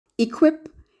EQuIP,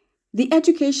 the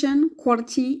Education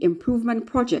Quality Improvement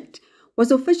Project, was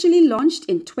officially launched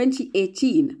in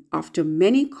 2018 after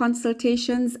many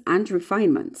consultations and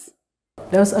refinements.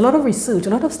 There was a lot of research,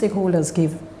 a lot of stakeholders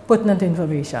gave pertinent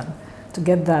information to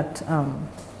get that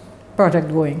project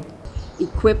going.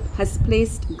 EQuIP has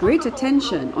placed great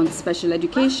attention on special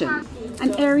education,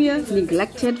 an area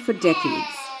neglected for decades.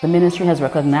 The ministry has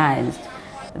recognized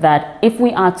that if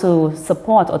we are to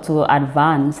support or to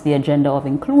advance the agenda of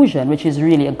inclusion, which is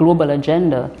really a global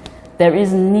agenda, there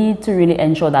is need to really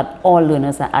ensure that all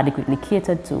learners are adequately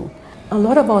catered to. A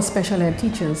lot of our special ed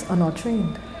teachers are not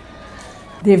trained.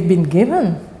 They've been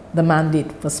given the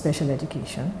mandate for special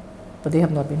education, but they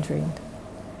have not been trained.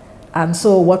 And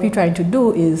so what we're trying to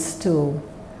do is to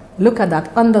look at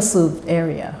that underserved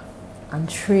area and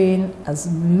train as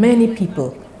many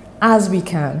people as we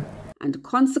can. And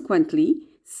consequently,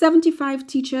 75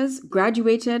 teachers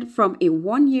graduated from a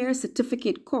one-year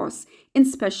certificate course in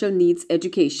special needs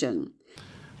education.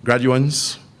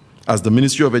 Graduates, as the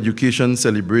Ministry of Education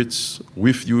celebrates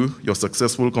with you your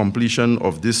successful completion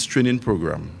of this training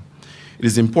program, it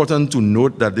is important to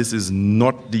note that this is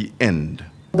not the end.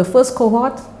 The first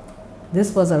cohort,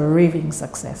 this was a raving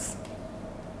success.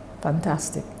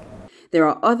 Fantastic. There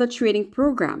are other training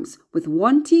programs, with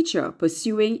one teacher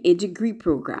pursuing a degree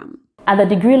program. At the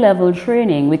degree level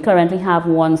training, we currently have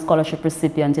one scholarship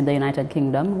recipient in the United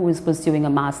Kingdom who is pursuing a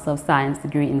Master of Science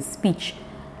degree in Speech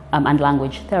and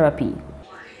Language Therapy.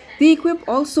 The EQuIP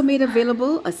also made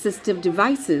available assistive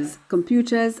devices,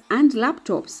 computers and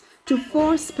laptops to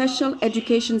 4 special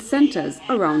education centers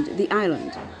around the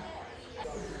island.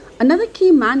 Another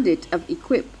key mandate of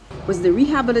EQuIP was the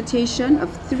rehabilitation of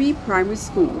 3 primary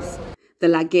schools: the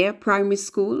Laguerre Primary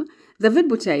School, the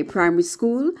Vidbouteille Primary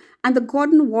School, and the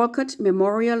Gordon Walcott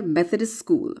Memorial Methodist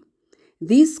School.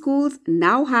 These schools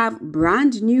now have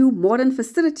brand new modern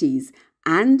facilities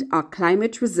and are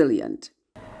climate resilient.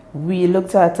 We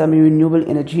looked at renewable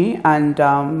energy and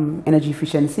energy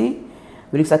efficiency.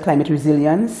 We looked at climate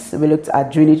resilience. We looked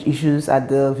at drainage issues at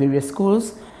the various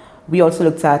schools. We also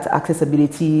looked at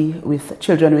accessibility with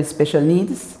children with special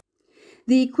needs.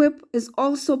 The EQuIP is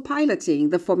also piloting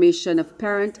the formation of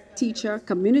parent-teacher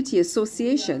community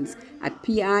associations at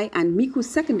PI and Miku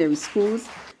secondary schools,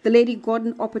 the Lady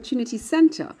Gordon Opportunity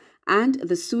Center, and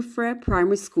the Soufre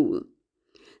Primary School.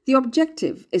 The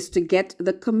objective is to get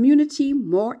the community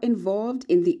more involved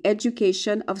in the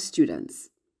education of students.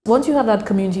 Once you have that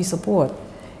community support,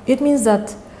 it means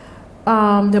that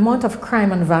the amount of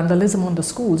crime and vandalism on the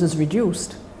schools is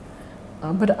reduced.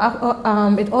 But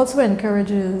it also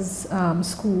encourages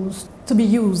schools to be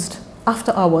used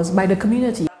after hours by the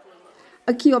community.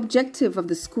 A key objective of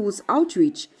the school's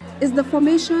outreach is the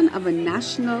formation of a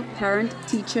national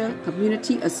parent-teacher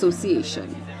community association.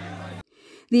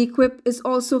 The EQuIP is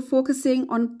also focusing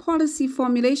on policy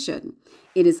formulation.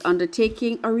 It is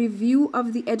undertaking a review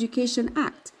of the Education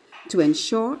Act to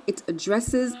ensure it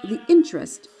addresses the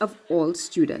interest of all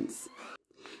students.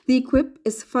 The EQuIP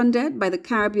is funded by the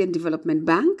Caribbean Development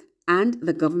Bank and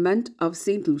the Government of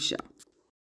St. Lucia.